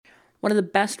One of the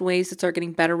best ways to start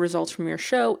getting better results from your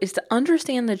show is to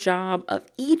understand the job of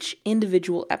each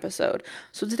individual episode.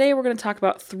 So today we're going to talk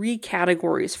about 3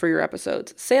 categories for your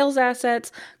episodes: sales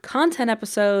assets, content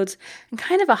episodes, and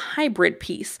kind of a hybrid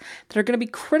piece that are going to be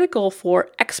critical for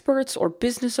experts or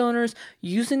business owners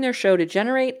using their show to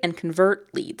generate and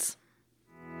convert leads.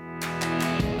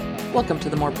 Welcome to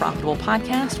the More Profitable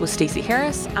Podcast with Stacey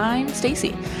Harris. I'm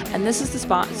Stacey, and this is the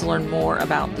spot to learn more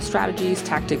about the strategies,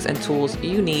 tactics, and tools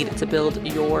you need to build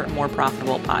your more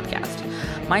profitable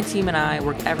podcast. My team and I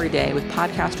work every day with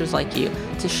podcasters like you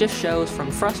to shift shows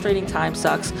from frustrating time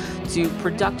sucks to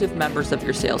productive members of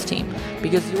your sales team,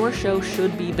 because your show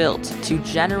should be built to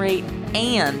generate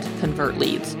and convert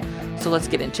leads. So let's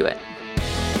get into it.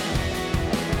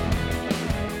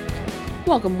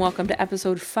 Welcome to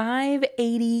episode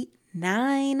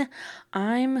 589.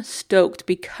 I'm stoked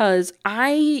because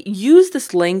I use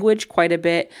this language quite a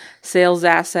bit: sales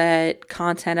asset,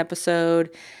 content episode.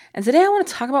 And today I want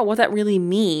to talk about what that really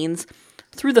means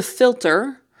through the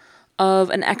filter of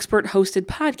an expert hosted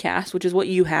podcast, which is what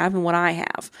you have and what I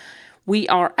have. We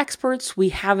are experts. We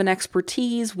have an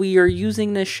expertise. We are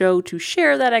using this show to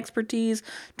share that expertise,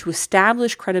 to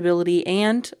establish credibility,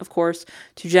 and of course,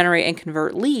 to generate and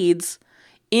convert leads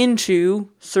into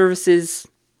services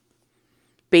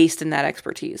based in that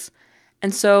expertise.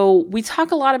 And so we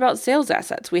talk a lot about sales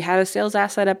assets. We had a sales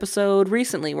asset episode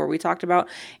recently where we talked about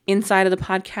inside of the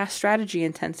podcast strategy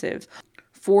intensive.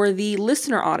 For the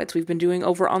listener audits we've been doing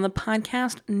over on the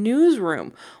podcast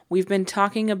newsroom, we've been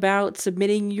talking about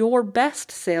submitting your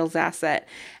best sales asset.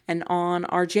 And on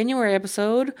our January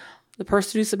episode, the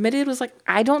person who submitted was like,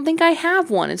 I don't think I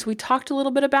have one. And so we talked a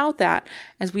little bit about that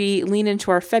as we lean into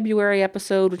our February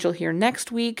episode, which you'll hear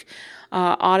next week.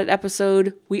 Audit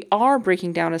episode, we are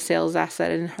breaking down a sales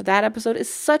asset, and that episode is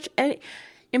such an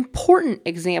important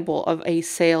example of a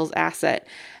sales asset.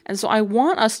 And so I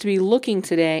want us to be looking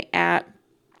today at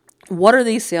what are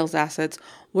these sales assets?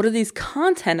 What are these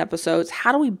content episodes?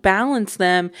 How do we balance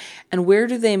them? And where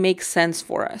do they make sense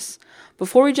for us?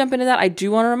 Before we jump into that, I do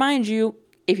want to remind you,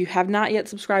 if you have not yet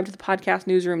subscribed to the podcast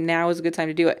newsroom, now is a good time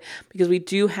to do it, because we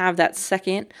do have that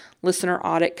second listener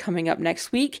audit coming up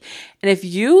next week. And if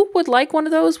you would like one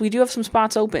of those, we do have some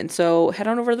spots open. So head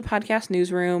on over to the podcast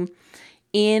newsroom.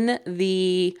 In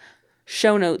the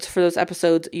show notes for those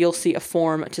episodes, you'll see a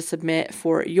form to submit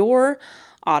for your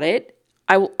audit.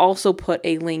 I will also put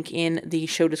a link in the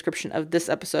show description of this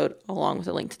episode, along with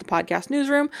a link to the podcast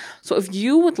newsroom. So if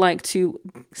you would like to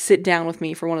sit down with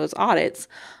me for one of those audits,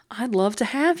 I'd love to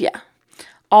have you.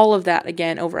 All of that,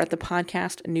 again, over at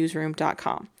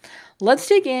thepodcastnewsroom.com. Let's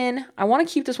dig in. I want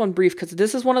to keep this one brief because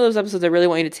this is one of those episodes I really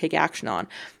want you to take action on.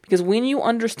 Because when you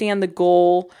understand the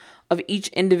goal of each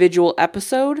individual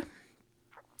episode,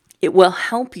 it will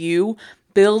help you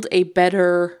build a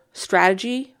better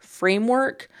strategy,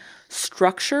 framework,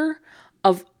 structure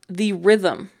of the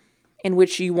rhythm in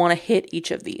which you want to hit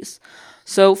each of these.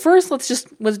 So first, let's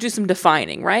do some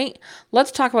defining, right?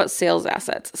 Let's talk about sales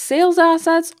assets. Sales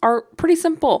assets are pretty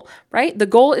simple, right? The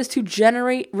goal is to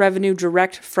generate revenue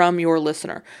direct from your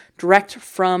listener, direct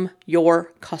from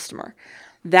your customer.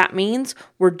 That means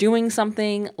we're doing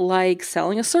something like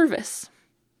selling a service,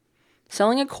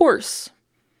 selling a course,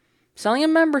 selling a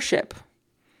membership,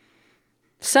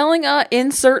 selling a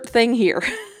insert thing here.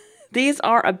 These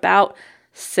are about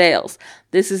sales.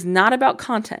 This is not about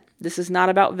content. This is not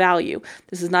about value.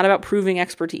 This is not about proving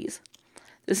expertise.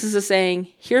 This is a saying,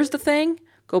 here's the thing,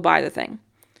 go buy the thing.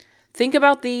 Think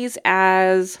about these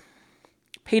as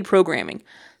paid programming.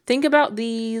 Think about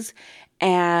these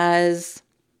as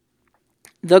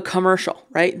the commercial,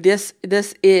 right? This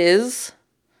is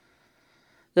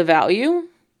the value.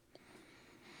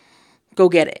 Go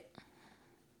get it.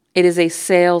 It is a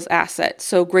sales asset.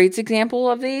 So great example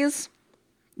of these,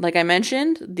 like I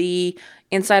mentioned, the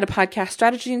Inside a Podcast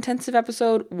Strategy Intensive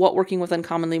episode, what working with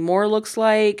Uncommonly More looks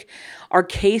like. Our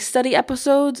case study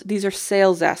episodes, these are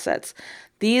sales assets.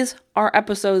 These are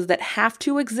episodes that have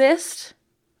to exist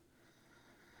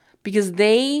because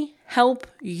they help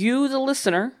you, the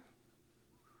listener,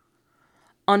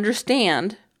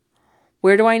 understand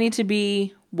where do I need to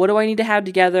be, what do I need to have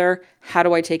together, how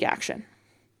do I take action.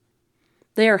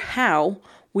 They are how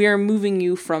we are moving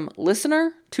you from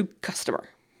listener to customer.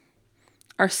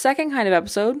 Our second kind of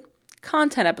episode,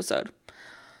 content episode.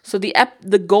 So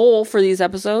the goal for these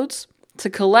episodes, to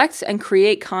collect and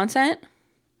create content.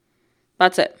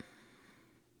 That's it.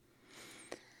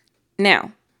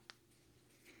 Now,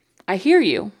 I hear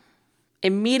you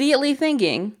immediately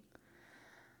thinking,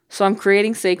 so I'm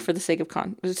creating content for the sake of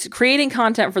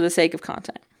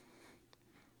content.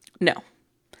 No.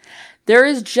 There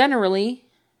is generally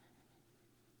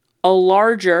a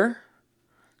larger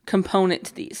component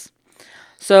to these.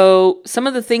 So some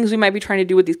of the things we might be trying to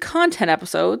do with these content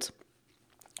episodes,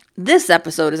 this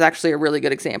episode is actually a really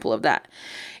good example of that.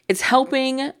 It's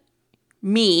helping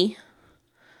me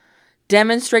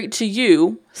demonstrate to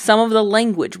you some of the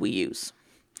language we use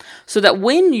so that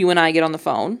when you and I get on the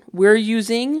phone, we're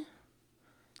using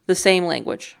the same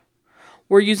language.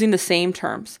 We're using the same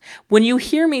terms. When you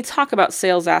hear me talk about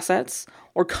sales assets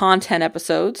or content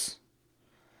episodes,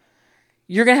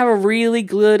 you're going to have a really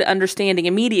good understanding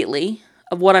immediately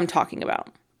of what I'm talking about.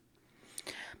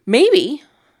 Maybe,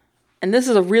 and this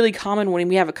is a really common one,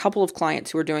 we have a couple of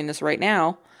clients who are doing this right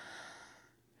now,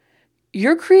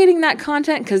 you're creating that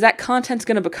content because that content's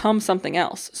going to become something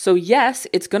else. So yes,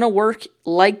 it's going to work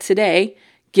like today,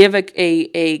 give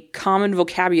a common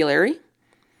vocabulary,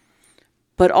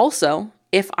 but also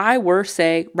if I were,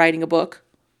 say, writing a book,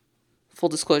 full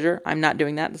disclosure, I'm not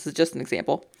doing that. This is just an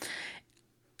example.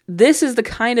 This is the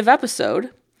kind of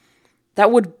episode that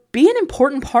would be an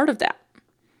important part of that.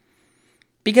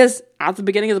 Because at the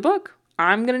beginning of the book,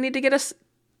 I'm going to need to get us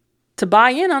to buy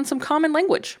in on some common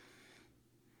language.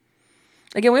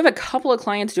 Again, we have a couple of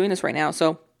clients doing this right now.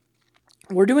 So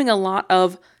we're doing a lot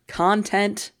of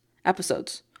content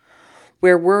episodes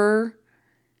where we're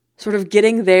sort of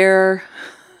getting their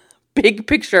big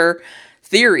picture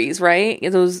theories, right?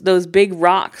 Those big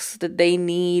rocks that they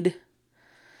need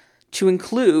to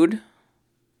include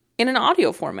in an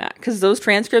audio format, because those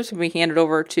transcripts can be handed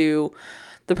over to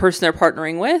the person they're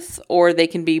partnering with, or they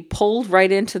can be pulled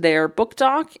right into their book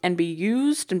doc and be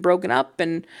used and broken up,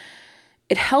 and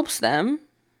it helps them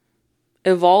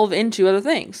evolve into other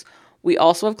things. We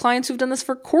also have clients who've done this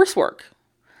for coursework.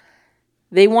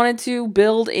 They wanted to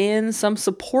build in some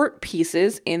support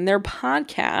pieces in their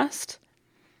podcast.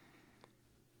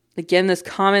 Again, this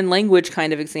common language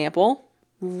kind of example,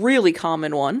 really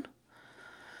common one.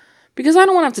 Because I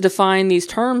don't want to have to define these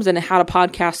terms in a how to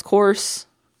podcast course.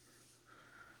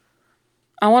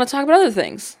 I want to talk about other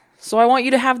things. So I want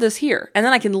you to have this here. And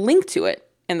then I can link to it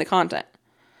in the content.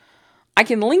 I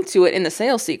can link to it in the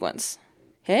sales sequence.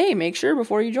 Hey, make sure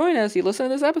before you join us, you listen to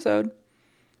this episode.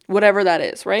 Whatever that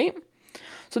is, right?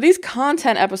 So these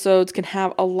content episodes can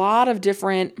have a lot of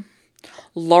different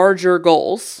larger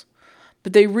goals,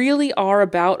 but they really are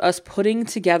about us putting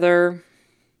together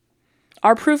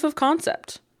our proof of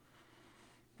concept,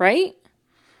 right?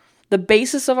 The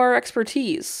basis of our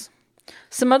expertise.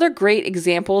 Some other great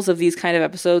examples of these kind of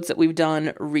episodes that we've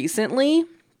done recently,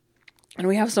 and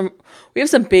we have some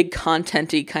big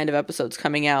content-y kind of episodes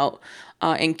coming out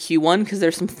in Q1 because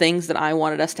there's some things that I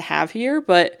wanted us to have here.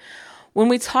 But when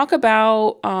we talk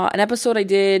about an episode I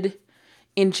did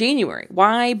in January,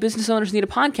 why business owners need a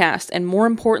podcast, and more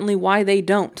importantly, why they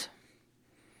don't.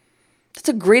 That's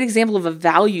a great example of a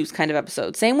values kind of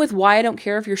episode. Same with why I don't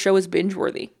care if your show is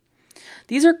binge-worthy.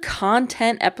 These are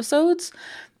content episodes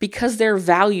because they're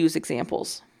values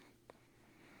examples.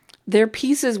 They're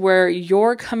pieces where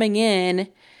you're coming in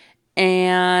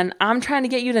and I'm trying to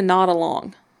get you to nod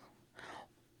along.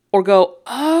 Or go,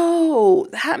 oh,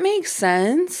 that makes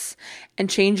sense, and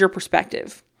change your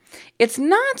perspective. It's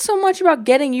not so much about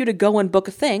getting you to go and book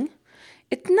a thing.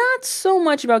 It's not so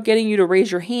much about getting you to raise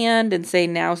your hand and say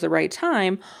now's the right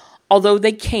time, although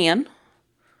they can.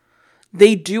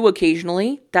 They do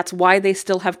occasionally. That's why they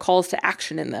still have calls to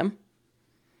action in them.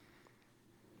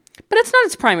 But it's not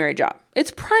its primary job.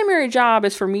 Its primary job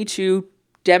is for me to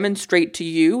demonstrate to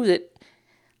you that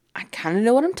I kind of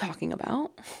know what I'm talking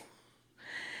about.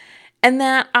 And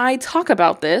that I talk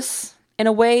about this in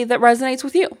a way that resonates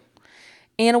with you.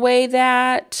 In a way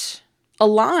that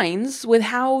aligns with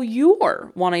how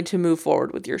you're wanting to move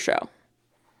forward with your show.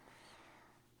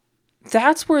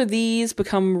 That's where these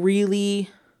become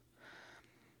really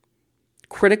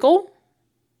critical.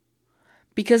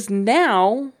 Because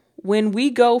now, when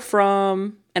we go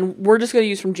from, and we're just going to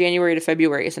use from January to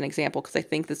February as an example, because I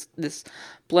think this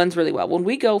blends really well. When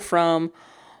we go from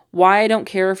why I don't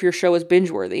care if your show is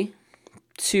binge-worthy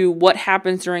to what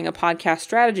happens during a podcast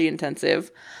strategy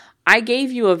intensive, I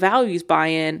gave you a values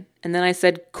buy-in, and then I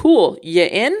said, cool, you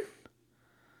in?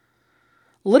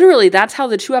 Literally, that's how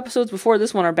the 2 episodes before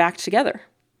this one are back together.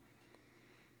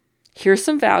 Here's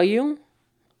some value.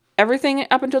 Everything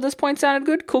up until this point sounded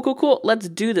good. Cool. Let's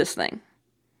do this thing.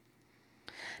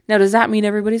 Now, does that mean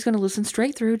everybody's going to listen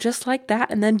straight through just like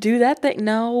that and then do that thing?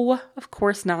 No, of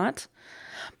course not.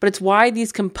 But it's why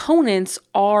these components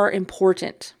are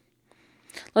important.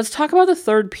 Let's talk about the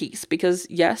third piece, because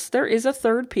yes, there is a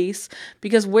third piece,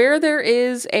 because where there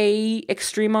is a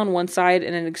extreme on one side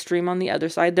and an extreme on the other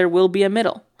side, there will be a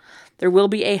middle. There will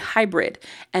be a hybrid.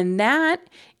 And that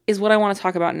is what I want to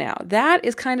talk about now. That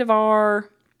is kind of our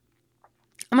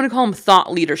I'm going to call them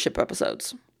thought leadership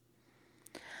episodes.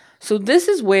 So this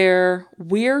is where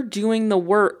we're doing the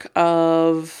work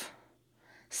of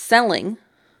selling,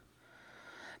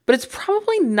 but it's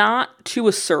probably not to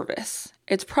a service.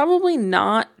 It's probably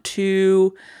not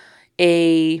to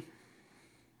a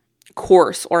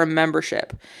course or a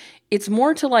membership. It's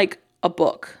more to like a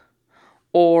book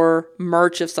or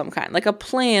merch of some kind, like a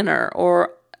planner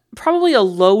or probably a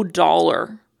low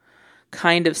dollar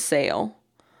kind of sale.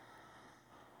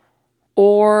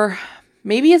 Or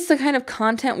maybe it's the kind of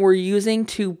content we're using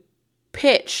to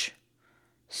pitch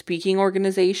speaking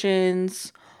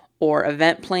organizations or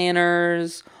event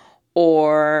planners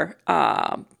or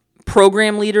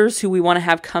program leaders who we want to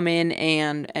have come in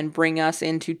and bring us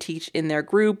in to teach in their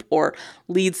group or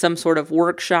lead some sort of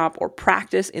workshop or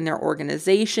practice in their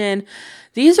organization.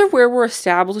 These are where we're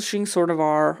establishing sort of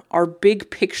our big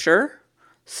picture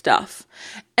stuff.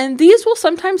 And these will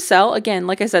sometimes sell. Again,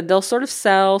 like I said, they'll sort of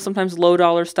sell sometimes low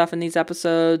dollar stuff in these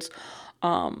episodes.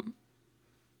 On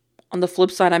the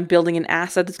flip side, I'm building an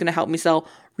asset that's going to help me sell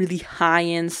really high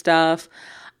end stuff.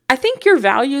 I think your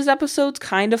values episodes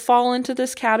kind of fall into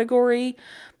this category,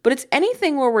 but it's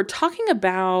anything where we're talking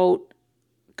about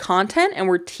content and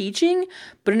we're teaching,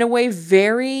 but in a way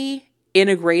very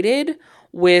integrated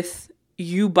with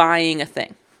you buying a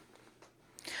thing.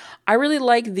 I really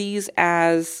like these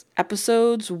as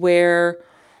episodes where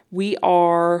we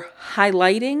are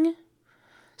highlighting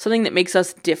something that makes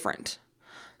us different.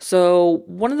 So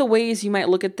one of the ways you might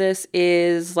look at this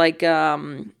is like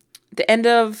the end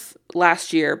of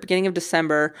last year, beginning of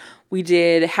December, we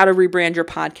did how to rebrand your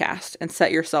podcast and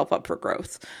set yourself up for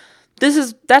growth.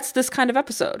 That's this kind of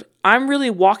episode. I'm really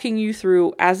walking you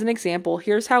through, as an example,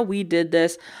 here's how we did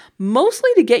this, mostly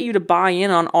to get you to buy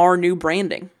in on our new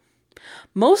branding.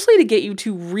 Mostly to get you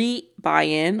to re-buy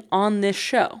in on this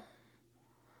show.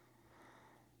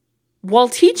 While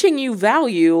teaching you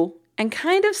value and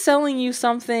kind of selling you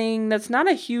something that's not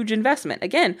a huge investment.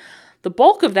 Again, the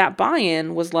bulk of that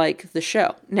buy-in was like the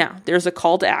show. Now, there's a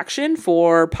call to action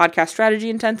for podcast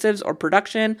strategy intensives or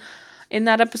production in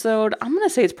that episode. I'm going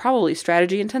to say it's probably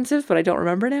strategy intensive, but I don't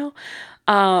remember now.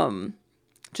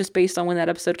 Just based on when that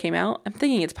episode came out, I'm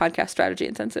thinking it's podcast strategy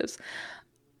intensives.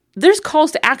 There's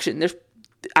calls to action.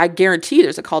 I guarantee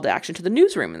there's a call to action to the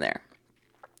newsroom in there.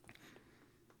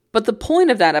 But the point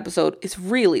of that episode is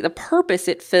really the purpose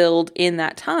it filled in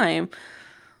that time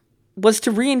was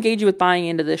to re-engage you with buying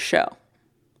into this show.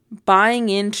 Buying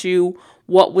into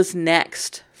what was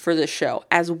next for this show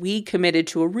as we committed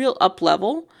to a real up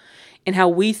level in how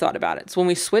we thought about it. So when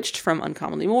we switched from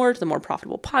Uncommonly More to the More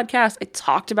Profitable Podcast, I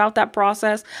talked about that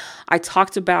process. I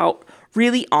talked about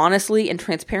really honestly and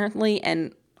transparently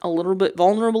and a little bit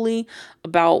vulnerably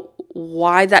about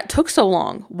why that took so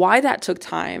long, why that took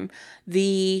time,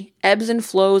 the ebbs and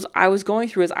flows I was going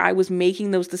through as I was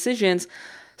making those decisions,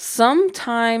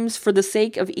 sometimes for the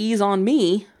sake of ease on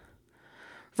me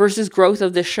versus growth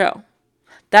of this show.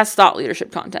 That's thought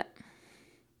leadership content.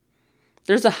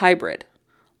 There's a hybrid.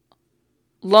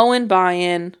 Low-end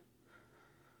buy-in,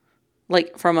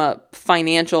 like from a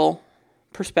financial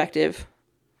perspective.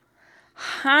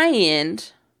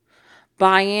 High-end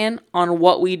buy-in on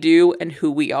what we do and who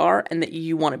we are and that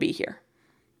you want to be here.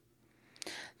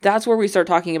 That's where we start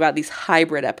talking about these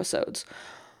hybrid episodes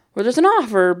where there's an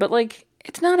offer, but like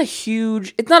it's not a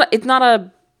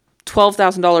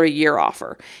 $12,000 a year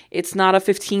offer. It's not a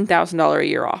 $15,000 a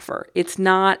year offer. It's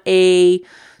not a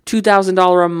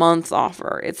 $2,000 a month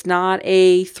offer. It's not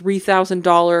a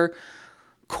 $3,000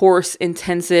 course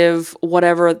intensive,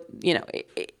 whatever,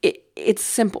 it's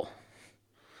simple.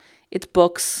 It's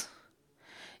books.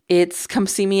 It's come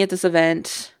see me at this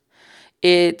event.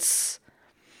 It's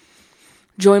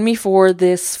join me for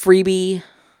this freebie.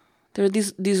 There are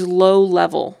these low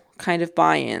level kind of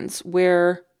buy-ins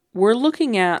where we're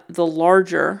looking at the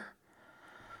larger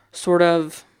sort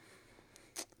of,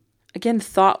 again,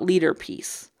 thought leader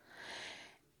piece.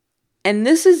 And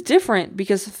this is different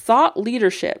because thought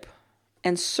leadership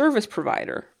and service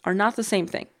provider are not the same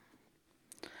thing.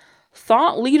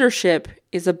 Thought leadership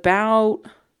is about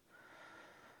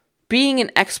being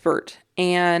an expert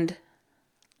and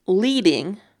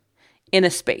leading in a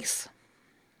space.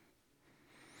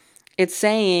 It's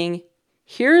saying,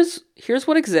 here's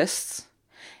what exists,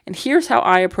 and here's how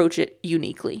I approach it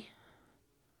uniquely.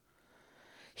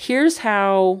 Here's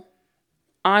how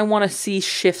I want to see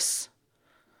shifts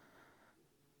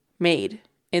made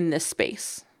in this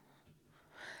space.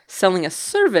 Selling a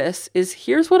service is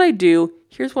here's what I do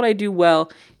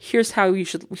well, here's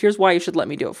why you should let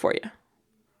me do it for you.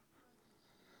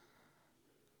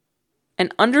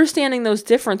 And understanding those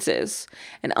differences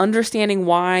and understanding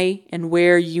why and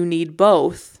where you need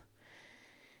both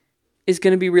is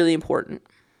going to be really important.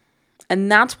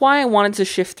 And that's why I wanted to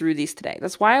shift through these today.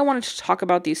 That's why I wanted to talk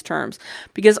about these terms,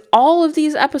 because all of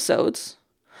these episodes,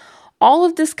 all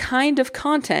of this kind of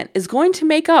content is going to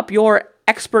make up your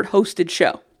expert hosted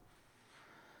show,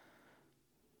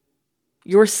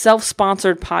 your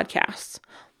self-sponsored podcasts,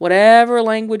 whatever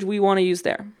language we want to use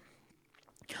there.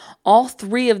 All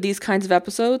 3 of these kinds of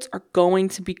episodes are going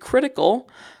to be critical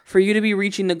for you to be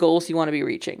reaching the goals you want to be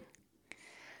reaching.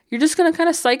 You're just going to kind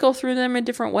of cycle through them in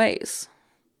different ways.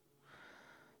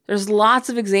 There's lots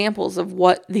of examples of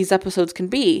what these episodes can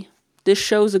be. This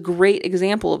show's a great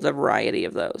example of the variety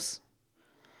of those.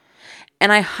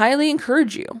 And I highly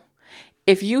encourage you,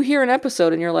 if you hear an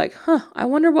episode and you're like, I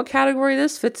wonder what category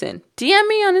this fits in, DM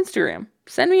me on Instagram.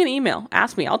 Send me an email.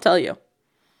 Ask me. I'll tell you.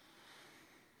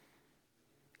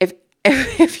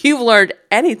 If you've learned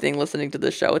anything listening to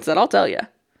this show, it's that I'll tell you.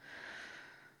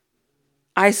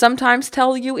 I sometimes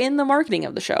tell you in the marketing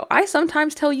of the show. I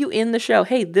sometimes tell you in the show,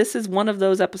 hey, this is one of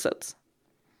those episodes.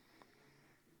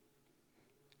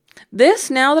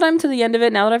 This, now that I'm to the end of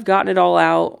it, now that I've gotten it all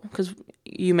out, because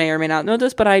you may or may not know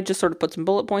this, but I just sort of put some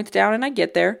bullet points down and I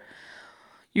get there,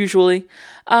 usually.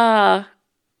 The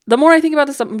more I think about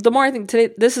this, the more I think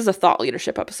today, this is a thought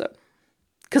leadership episode.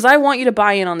 Because I want you to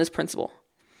buy in on this principle.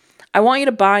 I want you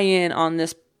to buy in on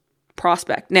this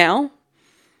prospect. Now,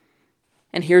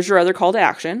 and here's your other call to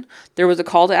action. There was a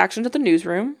call to action to the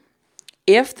newsroom.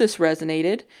 If this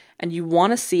resonated and you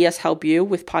want to see us help you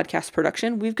with podcast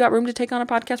production, we've got room to take on a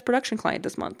podcast production client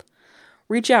this month.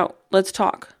 Reach out. Let's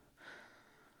talk.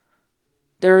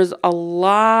 There's a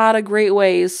lot of great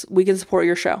ways we can support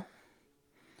your show.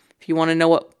 If you want to know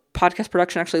what podcast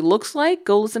production actually looks like,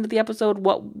 go listen to the episode,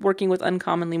 What Working with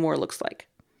Uncommonly More Looks Like.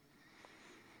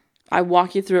 I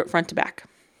walk you through it front to back.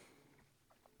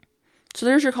 So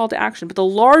there's your call to action. But the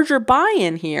larger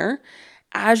buy-in here,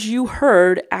 as you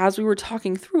heard as we were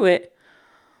talking through it,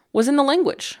 was in the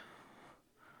language,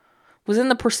 was in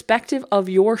the perspective of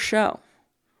your show,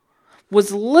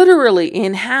 was literally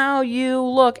in how you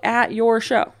look at your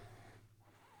show.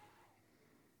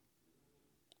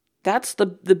 That's the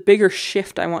bigger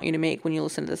shift I want you to make when you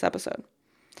listen to this episode.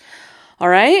 All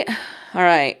right.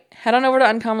 Head on over to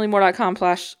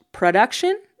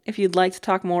uncommonlymore.com/production if you'd like to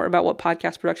talk more about what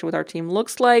podcast production with our team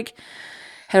looks like.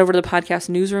 Head over to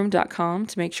thepodcastnewsroom.com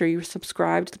to make sure you're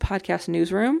subscribed to the podcast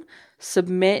newsroom.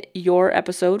 Submit your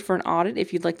episode for an audit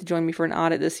if you'd like to join me for an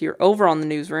audit this year over on the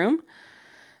newsroom.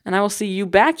 And I will see you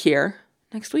back here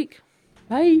next week.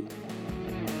 Bye.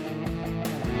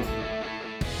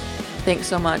 Thanks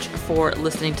so much for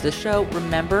listening to the show.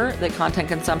 Remember that content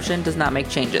consumption does not make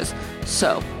changes.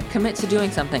 So commit to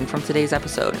doing something from today's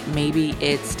episode. Maybe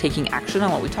it's taking action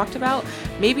on what we talked about.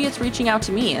 Maybe it's reaching out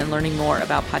to me and learning more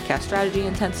about podcast strategy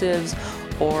intensives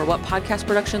or what podcast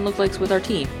production looks like with our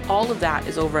team. All of that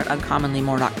is over at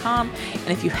uncommonlymore.com. And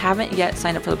if you haven't yet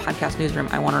signed up for the podcast newsroom,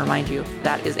 I want to remind you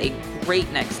that is a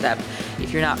great next step.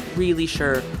 If you're not really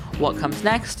sure what comes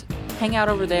next, hang out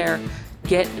over there.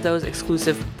 Get those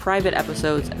exclusive private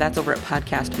episodes. That's over at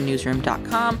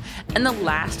podcastnewsroom.com. And the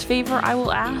last favor I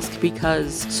will ask,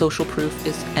 because social proof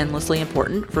is endlessly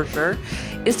important for sure,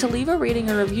 is to leave a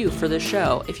rating or review for the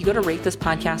show. If you go to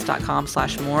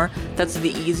ratethispodcast.com/more, that's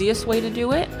the easiest way to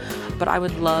do it. But I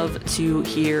would love to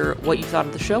hear what you thought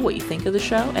of the show, what you think of the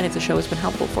show, and if the show has been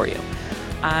helpful for you.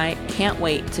 I can't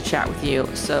wait to chat with you.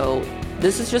 So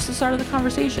this is just the start of the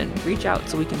conversation. Reach out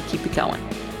so we can keep it going.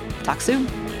 Talk soon.